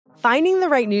Finding the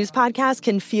right news podcast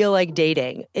can feel like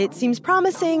dating. It seems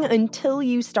promising until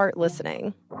you start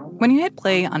listening. When you hit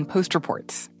play on Post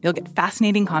Reports, you'll get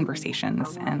fascinating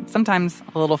conversations and sometimes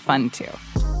a little fun, too.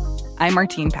 I'm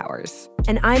Martine Powers.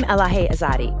 And I'm Elahe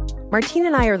Azadi. Martine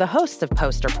and I are the hosts of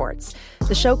Post Reports.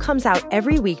 The show comes out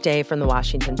every weekday from the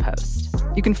Washington Post.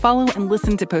 You can follow and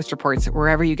listen to Post Reports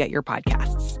wherever you get your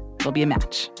podcasts. It'll be a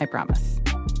match, I promise.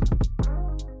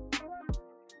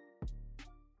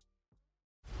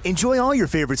 Enjoy all your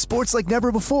favorite sports like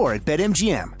never before at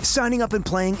BetMGM. Signing up and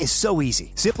playing is so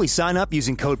easy. Simply sign up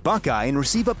using code Buckeye and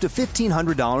receive up to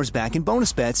 $1,500 back in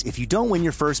bonus bets if you don't win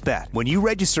your first bet. When you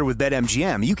register with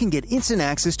BetMGM, you can get instant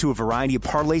access to a variety of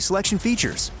parlay selection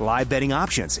features, live betting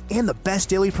options, and the best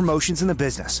daily promotions in the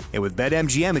business. And with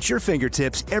BetMGM at your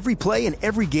fingertips, every play and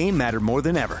every game matter more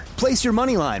than ever. Place your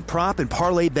moneyline, prop, and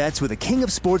parlay bets with the king of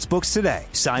sportsbooks today.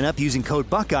 Sign up using code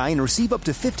Buckeye and receive up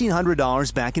to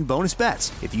 $1,500 back in bonus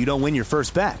bets if you don't win your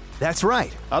first bet. That's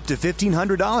right, up to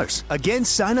 $1,500. Again,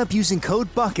 sign up using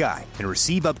code Buckeye and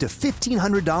receive up to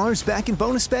 $1,500 back in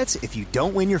bonus bets if you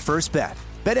don't win your first bet.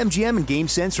 BetMGM and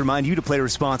GameSense remind you to play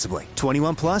responsibly.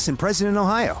 21 plus and present in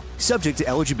Ohio. Subject to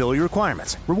eligibility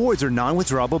requirements. Rewards are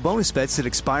non-withdrawable bonus bets that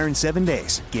expire in 7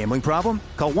 days. Gambling problem?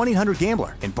 Call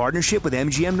 1-800-GAMBLER in partnership with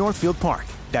MGM Northfield Park.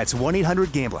 That's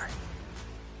 1-800-GAMBLER.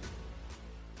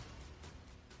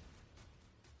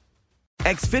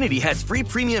 Xfinity has free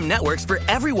premium networks for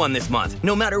everyone this month,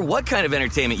 no matter what kind of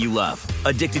entertainment you love.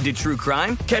 Addicted to true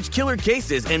crime? Catch killer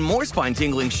cases and more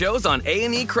spine-tingling shows on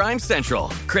A&E Crime Central.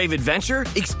 Crave adventure?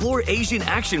 Explore Asian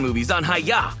action movies on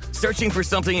Hi-YAH. Searching for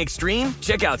something extreme?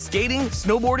 Check out skating,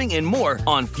 snowboarding, and more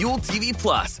on Fuel TV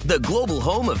Plus, the global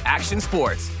home of action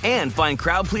sports. And find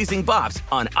crowd-pleasing bops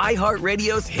on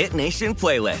iHeartRadio's Hit Nation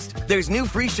playlist. There's new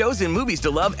free shows and movies to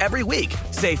love every week.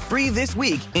 Say free this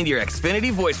week in your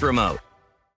Xfinity voice remote.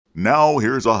 Now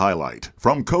here's a highlight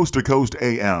from Coast to Coast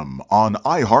AM on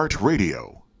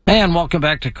iHeartRadio. And welcome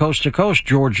back to Coast.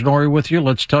 George Noory with you.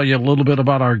 Let's tell you a little bit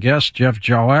about our guest. Jeff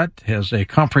Jowett has a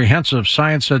comprehensive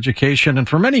science education and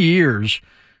for many years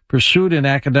pursued an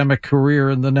academic career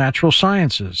in the natural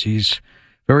sciences. He's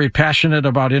very passionate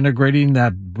about integrating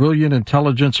that brilliant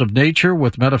intelligence of nature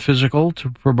with metaphysical to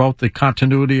promote the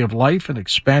continuity of life and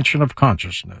expansion of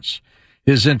consciousness.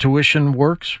 His intuition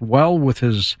works well with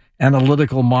his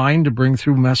analytical mind to bring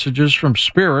through messages from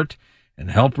spirit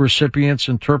and help recipients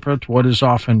interpret what is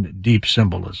often deep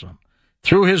symbolism.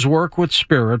 Through his work with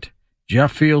spirit,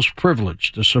 Jeff feels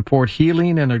privileged to support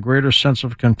healing and a greater sense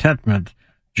of contentment,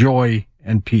 joy,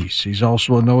 and peace. He's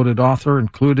also a noted author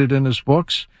included in his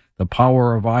books, The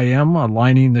Power of I Am,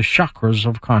 Aligning the Chakras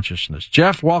of Consciousness.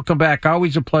 Jeff, welcome back.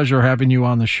 Always a pleasure having you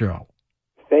on the show.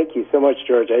 Thank you so much,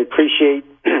 George. I appreciate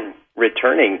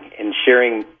returning and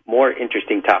sharing more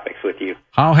interesting topics with you.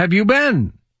 How have you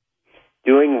been?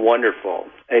 Doing wonderful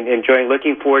and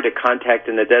looking forward to Contact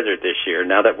in the Desert this year,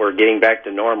 now that we're getting back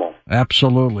to normal.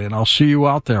 Absolutely, and I'll see you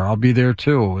out there. I'll be there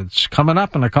too. It's coming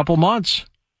up in a couple months.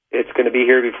 It's going to be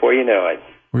here before you know it.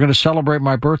 We're going to celebrate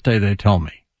my birthday, they tell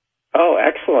me. Oh,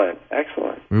 excellent,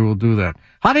 excellent. We will do that.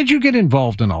 How did you get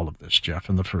involved in all of this, Jeff,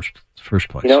 in the first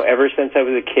place? You know, ever since I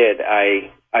was a kid,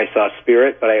 I saw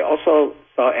spirit, but I also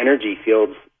saw energy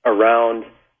fields around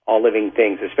all living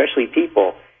things, especially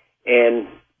people, and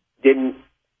didn't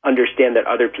understand that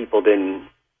other people didn't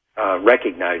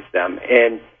recognize them.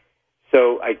 And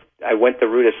so I went the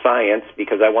route of science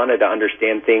because I wanted to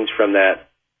understand things from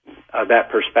that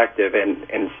perspective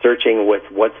and searching with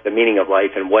what's the meaning of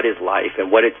life and what is life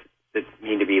and what it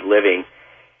mean to be living.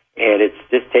 And it's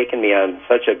just taken me on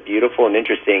such a beautiful and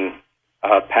interesting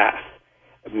path,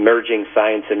 merging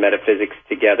science and metaphysics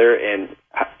together and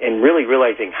really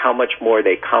realizing how much more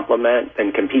they complement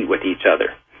and compete with each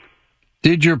other.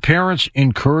 Did your parents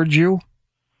encourage you?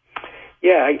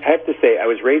 Yeah, I have to say, I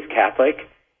was raised Catholic,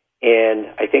 and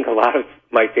I think a lot of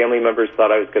my family members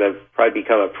thought I was going to probably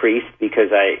become a priest because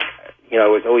I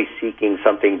was always seeking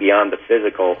something beyond the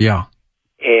physical. Yeah.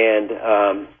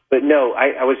 And but no,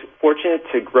 I was fortunate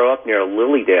to grow up near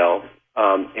Lilydale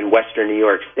in western New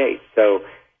York State, so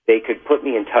they could put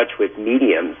me in touch with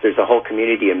mediums. There's a whole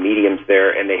community of mediums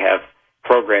there, and they have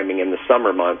programming in the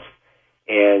summer months.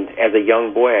 And as a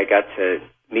young boy, I got to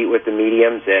meet with the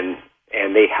mediums,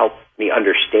 and they helped me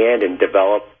understand and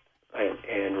develop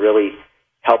and really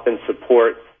help and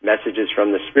support messages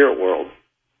from the spirit world.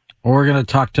 Well, we're going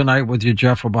to talk tonight with you,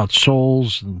 Jeff, about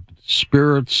souls and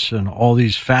spirits and all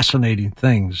these fascinating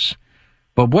things.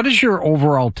 But what is your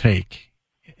overall take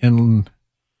in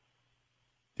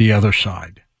the other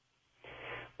side?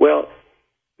 Well,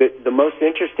 the most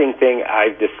interesting thing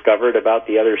I've discovered about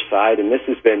the other side, and this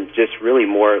has been just really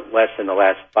more or less in the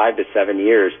last 5 to 7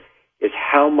 years, is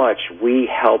how much we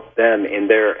help them in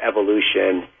their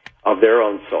evolution of their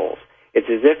own souls. It's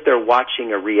as if they're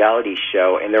watching a reality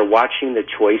show and they're watching the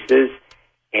choices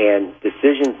and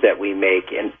decisions that we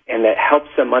make, and that helps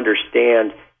them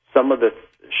understand some of the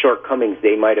shortcomings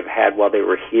they might have had while they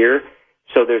were here.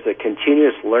 So there's a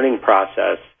continuous learning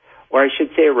process, or I should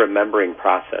say a remembering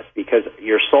process, because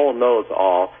your soul knows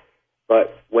all,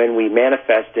 but when we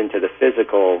manifest into the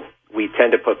physical, we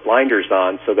tend to put blinders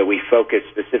on so that we focus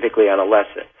specifically on a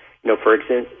lesson.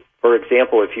 For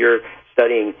example, if you're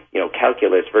studying,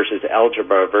 calculus versus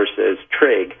algebra versus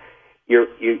trig,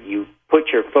 you put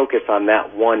your focus on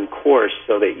that one course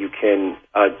so that you can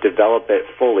develop it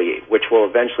fully, which will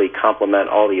eventually complement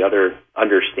all the other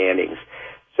understandings.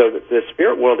 So the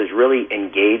spirit world is really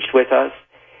engaged with us,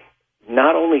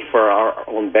 not only for our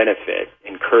own benefit,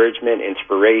 encouragement,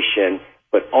 inspiration,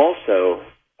 but also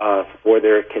for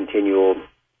their continual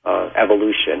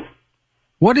evolution.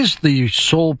 What is the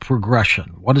soul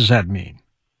progression? What does that mean?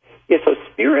 Yeah, so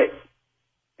spirit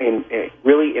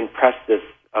really impressed this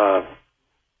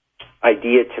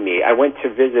idea to me. I went to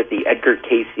visit the Edgar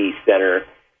Cayce Center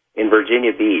in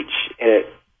Virginia Beach, and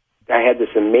I had this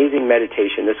amazing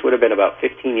meditation. This would have been about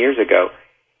 15 years ago,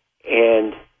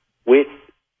 and with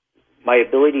my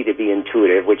ability to be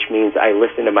intuitive, which means I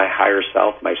listen to my higher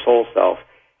self, my soul self,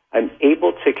 I'm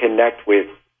able to connect with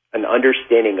an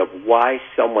understanding of why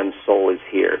someone's soul is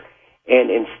here.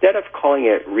 And instead of calling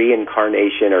it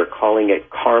reincarnation or calling it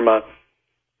karma,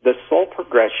 the soul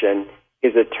progression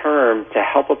is a term to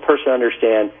help a person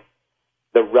understand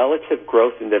the relative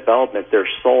growth and development their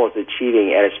soul is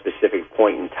achieving at a specific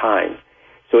point in time.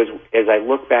 So as I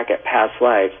look back at past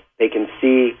lives, they can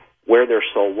see where their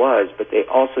soul was, but they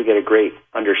also get a great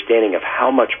understanding of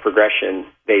how much progression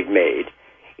they've made.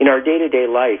 In our day-to-day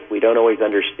life, we don't always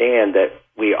understand that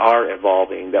we are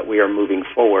evolving, that we are moving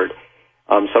forward.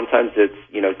 Sometimes it's,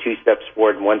 2 steps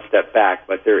forward and 1 step back,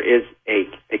 but there is a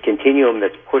continuum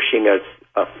that's pushing us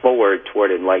forward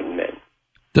toward enlightenment.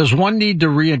 Does one need to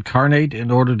reincarnate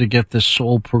in order to get this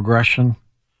soul progression?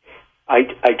 I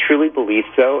truly believe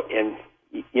so. And,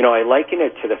 I liken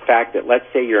it to the fact that, let's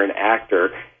say you're an actor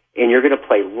and you're going to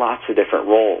play lots of different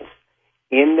roles.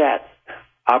 In that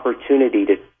opportunity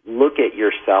to look at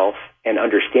yourself and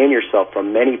understand yourself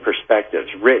from many perspectives,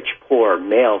 rich, poor,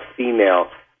 male, female,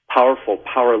 powerful,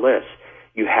 powerless,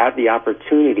 you have the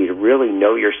opportunity to really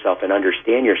know yourself and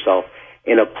understand yourself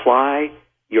and apply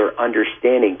your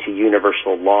understanding to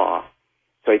universal law.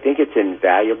 So I think it's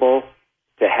invaluable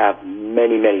to have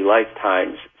many, many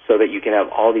lifetimes so that you can have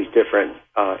all these different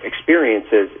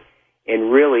experiences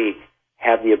and really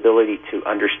have the ability to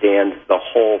understand the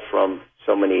whole from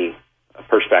so many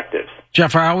perspectives.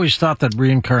 Jeff, I always thought that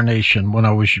reincarnation, when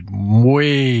I was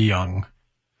way young,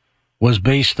 was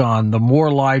based on the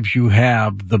more lives you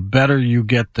have, the better you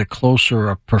get, the closer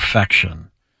of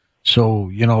perfection. So,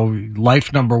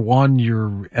 life number 1,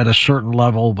 you're at a certain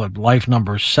level, but life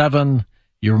number 7,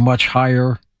 you're much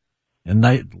higher. And,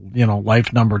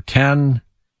 life number 10,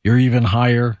 you're even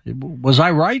higher. Was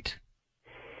I right?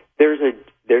 There's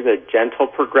a gentle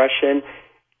progression.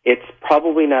 It's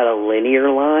probably not a linear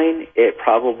line. It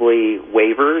probably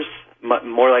wavers,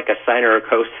 more like a sine or a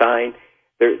cosine.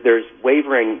 There's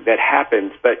wavering that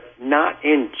happens, but not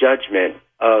in judgment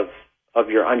of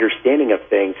your understanding of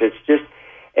things. It's just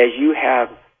as you have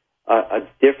a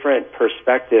different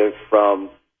perspective from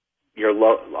your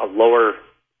lower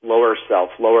self,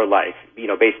 lower life,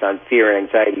 based on fear,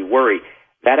 anxiety, worry,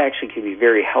 that actually can be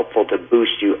very helpful to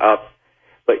boost you up.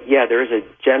 But yeah, there is a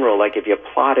general, like if you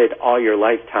plotted all your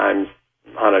lifetimes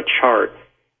on a chart,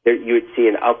 you would see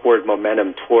an upward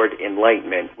momentum toward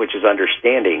enlightenment, which is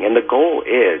understanding. And the goal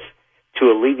is to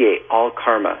alleviate all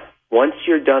karma. Once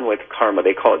you're done with karma,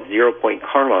 they call it 0-point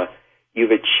karma,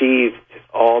 you've achieved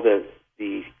all the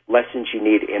lessons you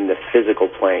need in the physical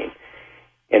plane.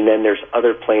 And then there's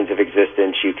other planes of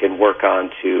existence you can work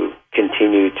on to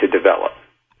continue to develop.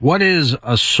 What is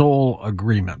a soul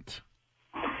agreement?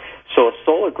 So a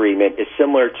soul agreement is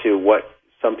similar to what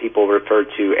some people refer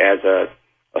to as a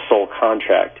soul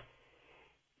contract.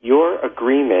 Your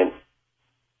agreement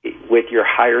with your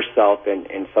higher self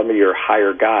and some of your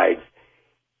higher guides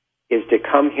is to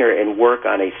come here and work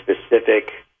on a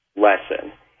specific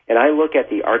lesson. And I look at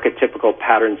the archetypical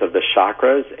patterns of the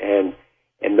chakras, and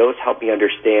those help me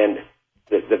understand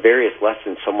the various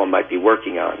lessons someone might be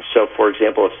working on. So, for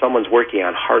example, if someone's working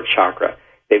on heart chakra,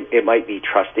 it might be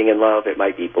trusting in love, it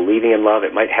might be believing in love,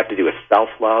 it might have to do with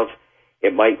self-love,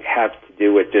 it might have to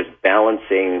do with just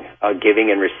balancing giving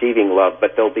and receiving love,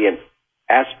 but there'll be an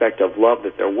aspect of love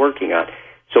that they're working on.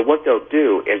 So what they'll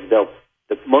do is the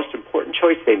most important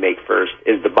choice they make first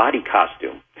is the body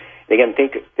costume. Again,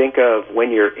 think of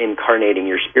when you're incarnating,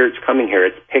 your spirit's coming here,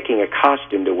 it's picking a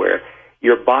costume to wear.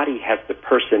 Your body has the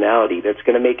personality that's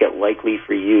going to make it likely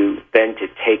for you then to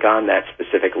take on that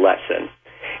specific lesson.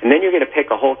 And then you're going to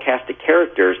pick a whole cast of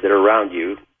characters that are around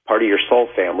you, part of your soul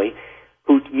family,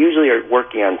 who usually are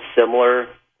working on similar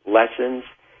lessons,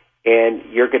 and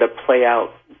you're going to play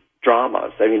out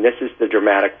dramas. I mean, this is the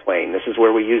dramatic plane. This is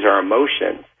where we use our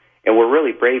emotions. And we're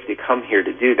really brave to come here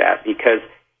to do that, because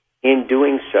in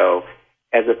doing so,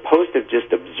 as opposed to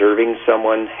just observing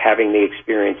someone having the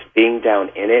experience, being down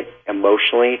in it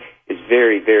emotionally is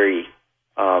very, very,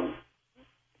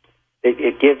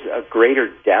 it gives a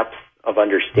greater depth of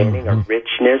understanding, a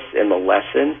richness in the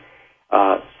lesson,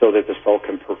 so that the soul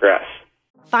can progress.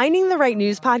 Finding the right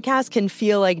news podcast can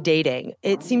feel like dating.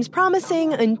 It seems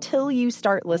promising until you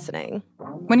start listening.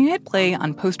 When you hit play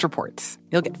on Post Reports,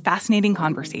 you'll get fascinating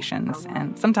conversations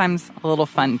and sometimes a little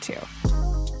fun, too.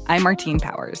 I'm Martine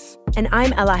Powers. And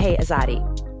I'm Elahe Azadi.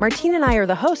 Martine and I are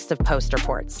the hosts of Post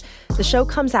Reports. The show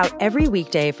comes out every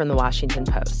weekday from the Washington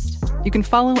Post. You can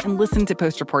follow and listen to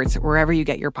Post Reports wherever you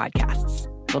get your podcasts.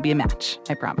 It'll be a match,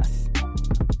 I promise.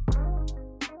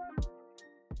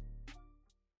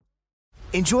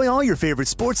 Enjoy all your favorite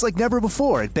sports like never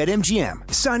before at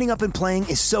BetMGM. Signing up and playing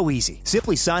is so easy.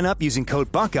 Simply sign up using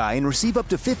code Buckeye and receive up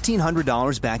to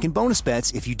 $1,500 back in bonus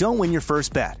bets if you don't win your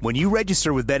first bet. When you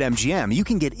register with BetMGM, you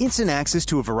can get instant access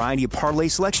to a variety of parlay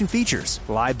selection features,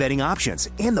 live betting options,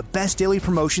 and the best daily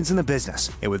promotions in the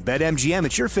business. And with BetMGM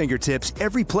at your fingertips,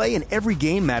 every play and every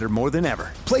game matter more than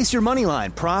ever. Place your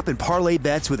moneyline, prop, and parlay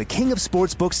bets with the king of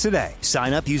sportsbooks today.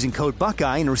 Sign up using code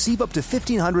Buckeye and receive up to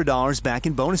 $1,500 back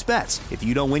in bonus bets if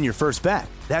you don't win your first bet.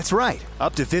 That's right,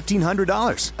 up to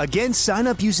 $1,500. Again, sign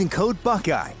up using code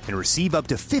Buckeye and receive up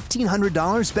to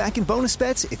 $1,500 back in bonus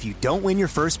bets if you don't win your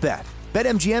first bet.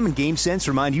 BetMGM and GameSense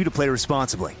remind you to play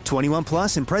responsibly. 21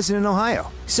 plus and present in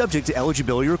Ohio. Subject to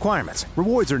eligibility requirements.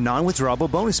 Rewards are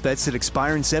non-withdrawable bonus bets that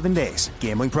expire in 7 days.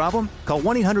 Gambling problem? Call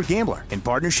 1-800-GAMBLER in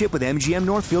partnership with MGM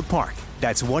Northfield Park.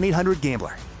 That's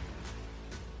 1-800-GAMBLER.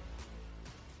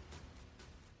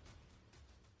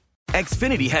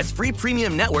 Xfinity has free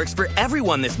premium networks for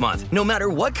everyone this month, no matter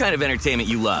what kind of entertainment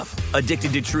you love.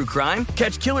 Addicted to true crime?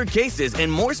 Catch killer cases and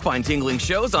more spine-tingling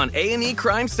shows on A&E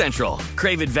Crime Central.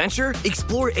 Crave adventure?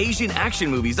 Explore Asian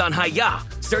action movies on Hi-YAH.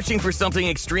 Searching for something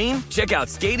extreme? Check out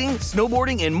skating,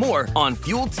 snowboarding, and more on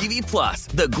Fuel TV Plus,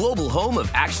 the global home of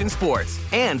action sports.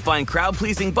 And find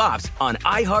crowd-pleasing bops on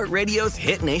iHeartRadio's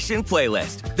Hit Nation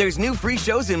playlist. There's new free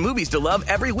shows and movies to love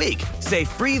every week. Say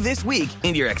free this week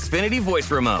in your Xfinity voice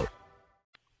remote.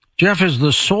 Jeff, is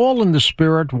the soul and the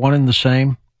spirit one and the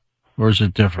same, or is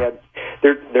it different?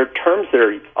 Yeah, they're terms that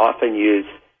are often used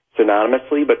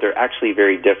synonymously, but they're actually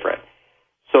very different.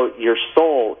 So your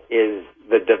soul is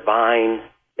the divine,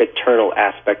 eternal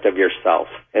aspect of yourself.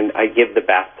 And I give the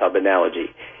bathtub analogy.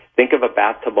 Think of a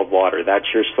bathtub of water. That's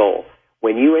your soul.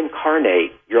 When you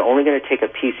incarnate, you're only going to take a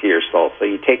piece of your soul. So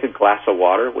you take a glass of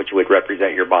water, which would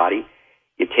represent your body.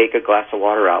 You take a glass of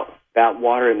water out. That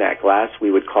water in that glass we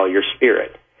would call your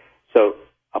spirit. So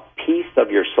a piece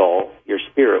of your soul, your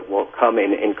spirit, will come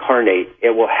and incarnate. It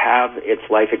will have its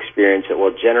life experience. It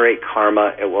will generate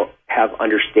karma. It will have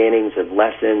understandings and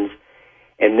lessons.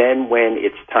 And then when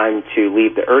it's time to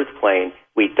leave the earth plane,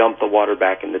 we dump the water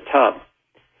back in the tub.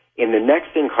 In the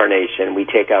next incarnation, we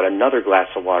take out another glass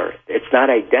of water. It's not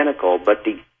identical, but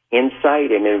the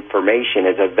insight and information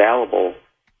is available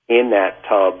in that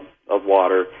tub of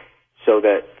water, so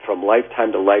that from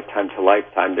lifetime to lifetime to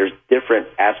lifetime, there's different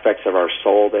aspects of our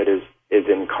soul that is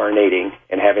incarnating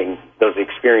and having those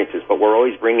experiences. But we're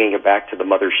always bringing it back to the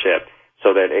mothership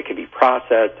so that it can be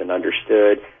processed and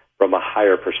understood from a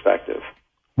higher perspective.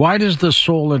 Why does the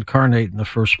soul incarnate in the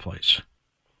first place?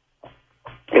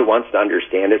 It wants to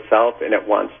understand itself, and it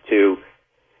wants to,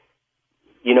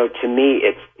 to me,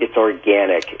 it's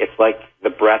organic. It's like the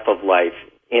breath of life.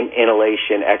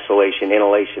 Inhalation, exhalation,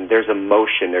 inhalation. There's a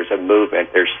motion, there's a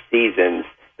movement, there's seasons,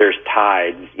 there's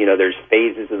tides, there's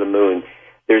phases of the moon.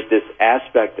 There's this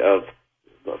aspect of,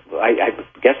 I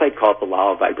guess I'd call it the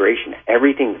law of vibration.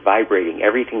 Everything's vibrating,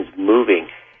 everything's moving,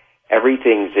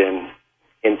 everything's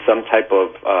in some type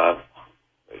of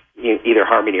either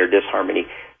harmony or disharmony.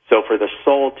 So for the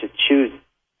soul to choose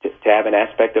to have an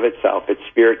aspect of itself, its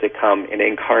spirit to come and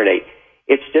incarnate,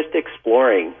 it's just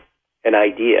exploring an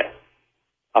idea,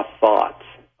 a thought,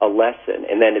 a lesson,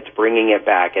 and then it's bringing it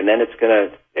back, and then it's going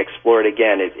to explore it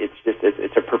again.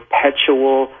 It's a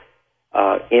perpetual,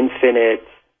 infinite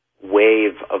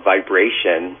wave of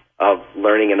vibration of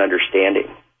learning and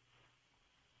understanding.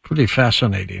 Pretty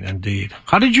fascinating indeed.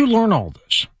 How did you learn all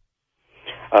this?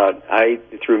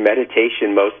 through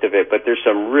meditation, most of it, but there's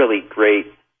some really great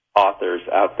authors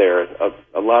out there.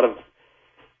 A lot of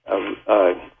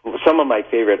some of my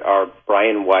favorite are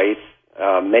Brian Weiss,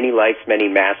 Many Lives, Many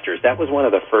Masters. That was one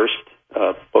of the first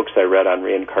books I read on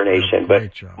reincarnation.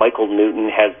 But job. Michael Newton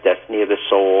has Destiny of the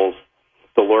Souls.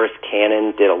 Dolores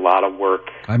Cannon did a lot of work.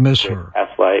 I miss her.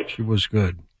 Past life. She was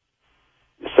good.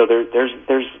 So there's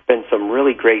been some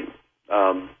really great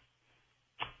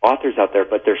authors out there,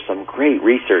 but there's some great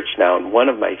research now. And one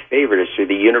of my favorite is through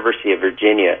the University of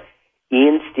Virginia.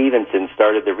 Ian Stevenson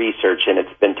started the research, and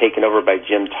it's been taken over by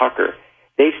Jim Tucker.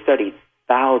 They've studied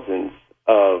thousands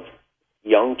of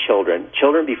young children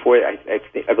before, I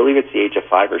believe it's the age of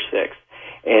 5 or 6,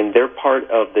 and they're part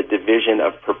of the Division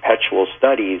of Perpetual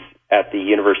Studies at the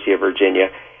University of Virginia.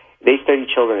 They study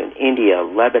children in India,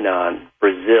 Lebanon,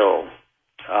 Brazil,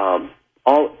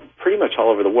 pretty much all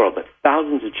over the world, but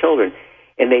thousands of children,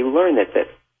 and they learn that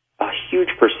a huge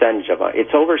percentage of it,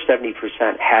 it's over 70%,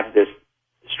 have this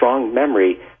strong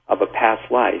memory of a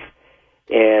past life.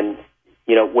 And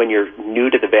you know, when you're new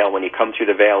to the veil, when you come through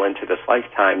the veil into this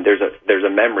lifetime, there's a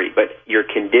memory, but you're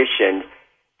conditioned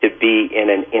to be in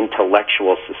an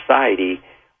intellectual society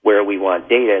where we want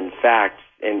data and facts,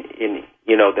 and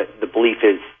you know that the belief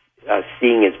is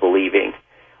seeing is believing.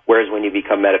 Whereas when you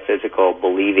become metaphysical,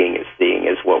 believing is seeing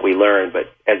is what we learn.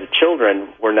 But as children,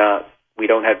 we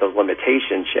don't have those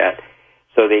limitations yet.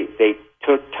 So they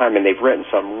took time, and they've written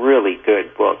some really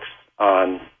good books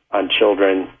on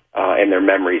children and their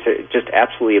memories. Just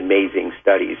absolutely amazing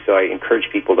studies. So I encourage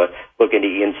people to look into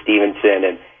Ian Stevenson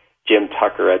and Jim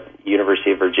Tucker at the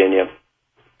University of Virginia.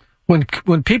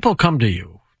 When people come to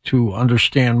you to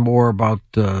understand more about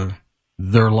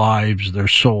their lives, their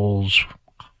souls,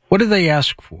 what do they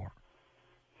ask for?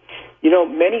 You know,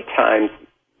 many times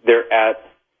they're at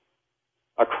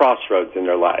a crossroads in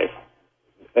their life.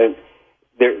 And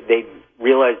they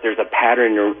realize there's a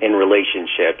pattern in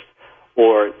relationships,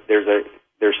 or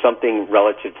there's something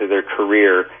relative to their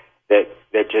career that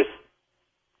just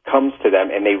comes to them,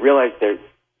 and they realize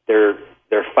they're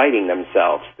fighting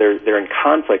themselves. They're in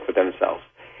conflict with themselves,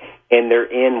 and they're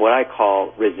in what I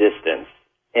call resistance.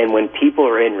 And when people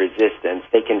are in resistance,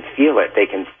 they can feel it, they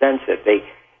can sense it.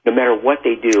 No matter what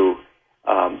they do,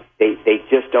 they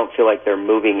just don't feel like they're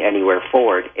moving anywhere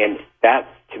forward. And that,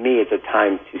 to me, is a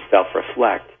time to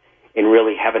self-reflect and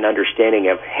really have an understanding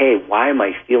of, hey, why am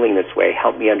I feeling this way?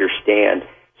 Help me understand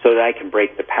so that I can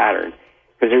break the pattern.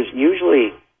 Because there's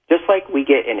usually, just like we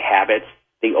get in habits,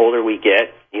 the older we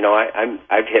get, you know,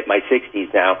 I've hit my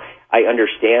 60s now. I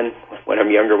understand when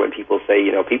I'm younger when people say,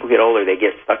 you know, people get older, they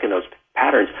get stuck in those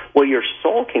patterns. Well, your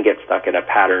soul can get stuck in a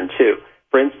pattern too.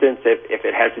 For instance, if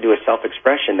it has to do with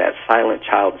self-expression, that silent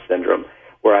child syndrome,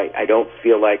 where I don't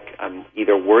feel like I'm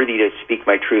either worthy to speak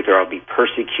my truth, or I'll be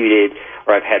persecuted,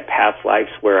 or I've had past lives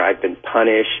where I've been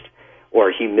punished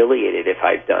or humiliated if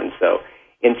I've done so.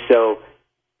 And so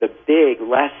the big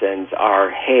lessons are,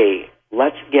 hey,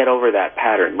 let's get over that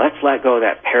pattern. Let's let go of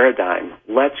that paradigm.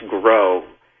 Let's grow.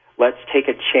 Let's take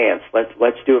a chance.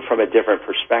 Let's do it from a different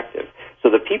perspective.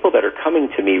 So the people that are coming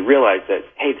to me realize that,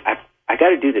 hey, I got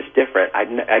to do this different.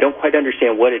 I don't quite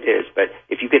understand what it is, but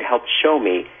if you could help show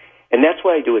me. And that's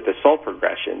what I do with the soul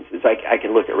progressions, is I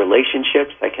can look at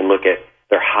relationships, I can look at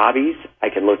their hobbies, I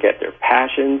can look at their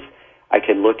passions, I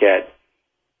can look at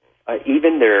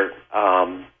even their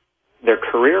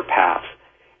career paths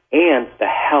and the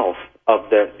health of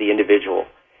the individual.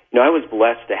 You know, I was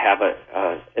blessed to have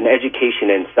an education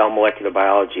in cell molecular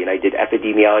biology, and I did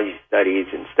epidemiology studies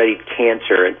and studied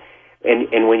cancer.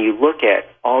 And when you look at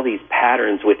all these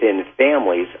patterns within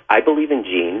families, I believe in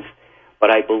genes, but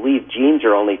I believe genes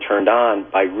are only turned on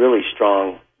by really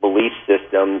strong belief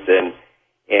systems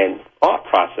and thought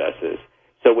processes.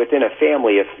 So within a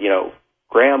family, if, you know,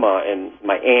 grandma and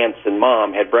my aunts and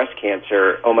mom had breast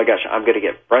cancer, oh my gosh, I'm going to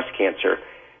get breast cancer.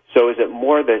 So is it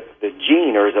more the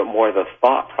gene, or is it more the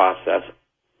thought process,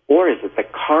 or is it the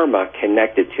karma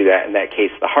connected to that, in that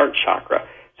case, the heart chakra?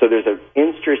 So there's an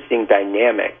interesting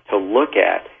dynamic to look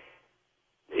at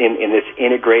in this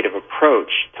integrative approach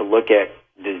to look at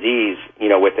disease, you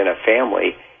know, within a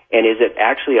family, and is it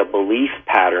actually a belief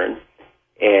pattern,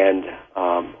 and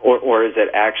or is it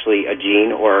actually a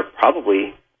gene, or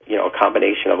probably, you know, a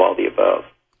combination of all the above?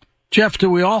 Jeff, do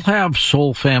we all have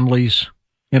soul families,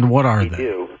 and what are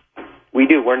they? We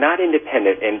do. We're not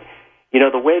independent, and you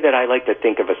know, the way that I like to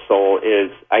think of a soul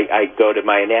is I go to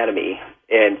my anatomy,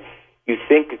 and you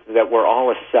think that we're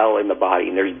all a cell in the body,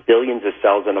 and there's billions of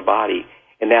cells in a body,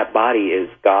 and that body is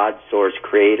God, source,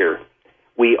 creator.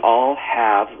 We all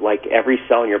have, like every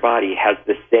cell in your body, has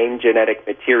the same genetic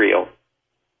material.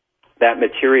 That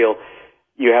material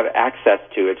you have access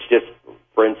to. It's just,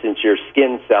 for instance, your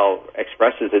skin cell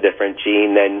expresses a different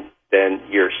gene than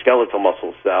your skeletal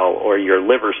muscle cell or your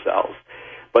liver cells.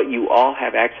 But you all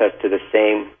have access to the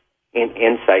same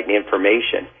insight and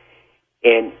information.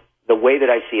 And the way that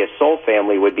I see a soul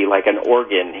family would be like an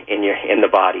organ in the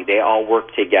body. They all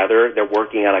work together. They're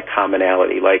working on a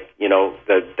commonality, like,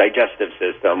 the digestive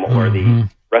system or the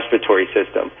respiratory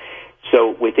system.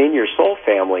 So within your soul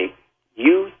family,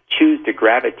 you choose to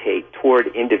gravitate toward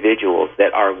individuals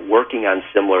that are working on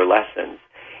similar lessons.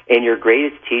 And your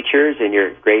greatest teachers and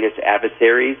your greatest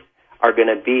adversaries are going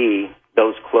to be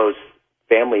those close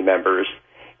family members.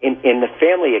 And the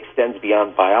family extends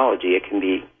beyond biology. It can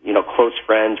be, close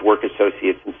friends, work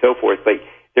associates, and so forth. But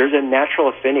there's a natural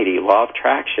affinity, law of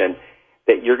attraction,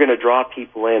 that you're going to draw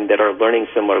people in that are learning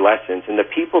similar lessons. And the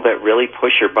people that really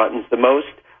push your buttons the most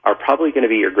are probably going to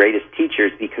be your greatest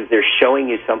teachers, because they're showing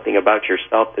you something about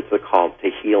yourself that's a call to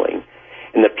healing.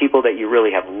 And the people that you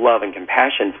really have love and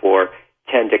compassion for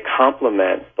tend to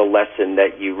complement the lesson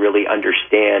that you really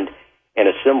understand and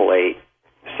assimilate.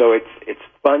 So it's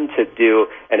fun to do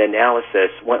an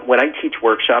analysis. When I teach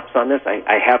workshops on this,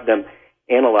 I have them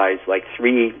analyze like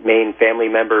 3 main family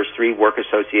members, 3 work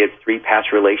associates, 3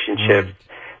 past relationships,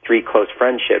 3 close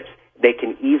friendships. They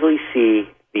can easily see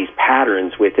these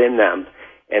patterns within them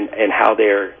and how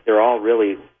they're all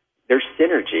really, there's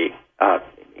synergy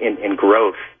in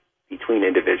growth between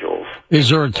individuals. Is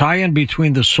there a tie-in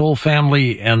between the soul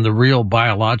family and the real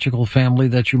biological family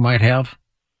that you might have?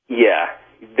 Yeah,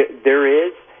 there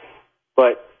is,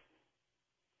 but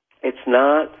it's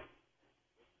not.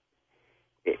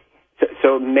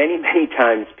 So many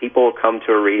times people come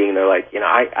to a reading and they're like,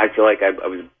 I feel like I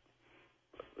was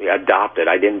adopted.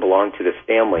 I didn't belong to this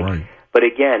family. Right. But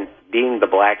again, being the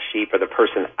black sheep or the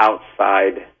person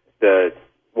outside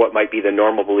what might be the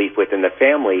normal belief within the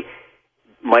family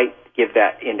might give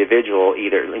that individual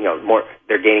either, more,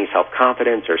 they're gaining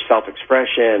self-confidence or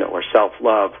self-expression or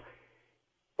self-love.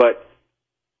 But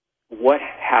what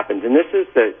happens, and this is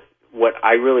what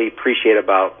I really appreciate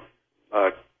about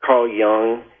Carl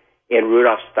Jung and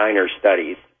Rudolf Steiner's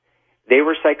studies. They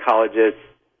were psychologists.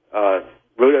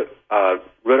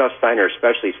 Rudolf Steiner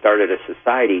especially started a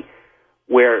society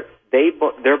where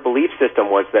their belief system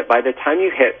was that by the time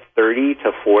you hit 30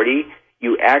 to 40,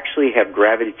 you actually have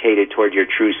gravitated toward your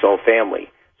true soul family.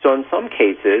 So in some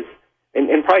cases,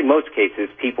 and probably most cases,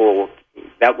 people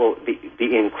that will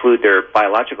include their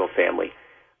biological family.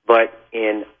 But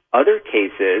in other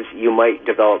cases, you might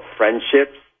develop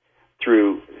friendships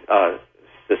through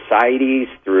societies,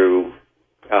 through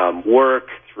work,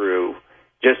 through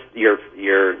just your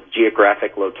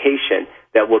geographic location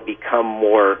that will become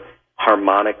more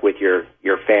harmonic with your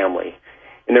family.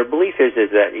 And their belief is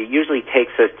that it usually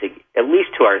takes us to at least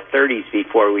to our 30s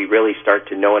before we really start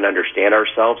to know and understand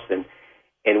ourselves,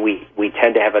 and we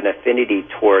tend to have an affinity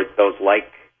toward those like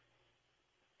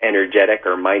energetic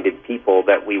or minded people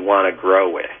that we want to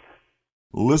grow with.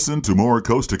 Listen to more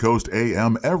Coast to Coast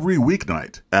AM every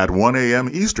weeknight at 1 a.m.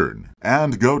 Eastern,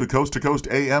 and go to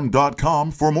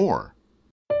coasttocoastam.com for more.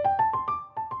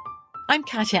 I'm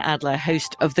Katya Adler,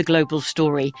 host of The Global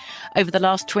Story. Over the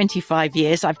last 25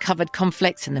 years, I've covered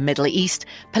conflicts in the Middle East,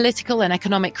 political and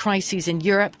economic crises in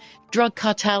Europe, drug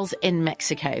cartels in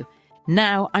Mexico.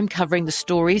 Now I'm covering the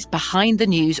stories behind the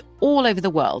news all over the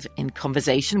world in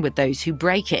conversation with those who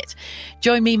break it.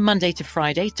 Join me Monday to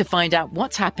Friday to find out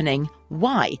what's happening,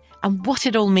 why, and what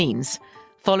it all means.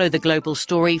 Follow The Global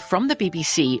Story from the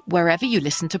BBC wherever you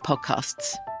listen to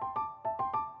podcasts.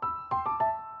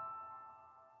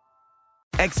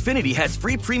 Xfinity has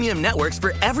free premium networks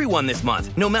for everyone this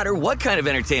month, no matter what kind of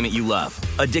entertainment you love.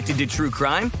 Addicted to true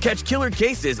crime? Catch killer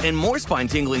cases and more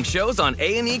spine-tingling shows on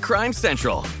A&E Crime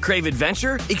Central. Crave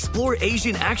adventure? Explore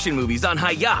Asian action movies on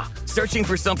Hi-Ya. Searching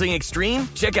for something extreme?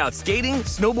 Check out skating,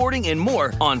 snowboarding, and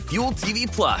more on Fuel TV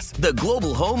Plus, the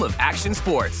global home of action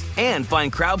sports. And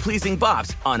find crowd-pleasing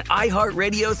bops on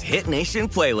iHeartRadio's Hit Nation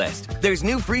playlist. There's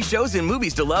new free shows and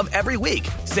movies to love every week.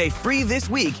 Say free this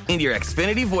week in your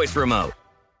Xfinity voice remote.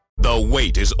 The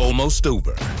wait is almost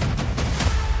over.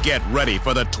 Get ready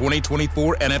for the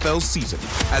 2024 NFL season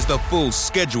as the full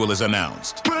schedule is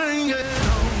announced.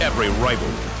 Every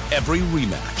rivalry, every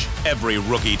rematch, every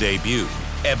rookie debut,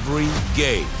 every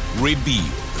game revealed.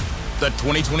 The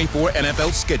 2024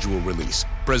 NFL schedule release,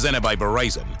 presented by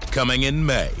Verizon, coming in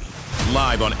May.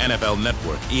 Live on NFL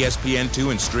Network, ESPN2,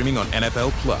 and streaming on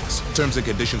NFL Plus. Terms and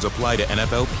conditions apply to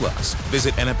NFL Plus.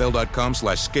 Visit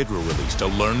NFL.com/schedule release to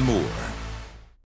learn more.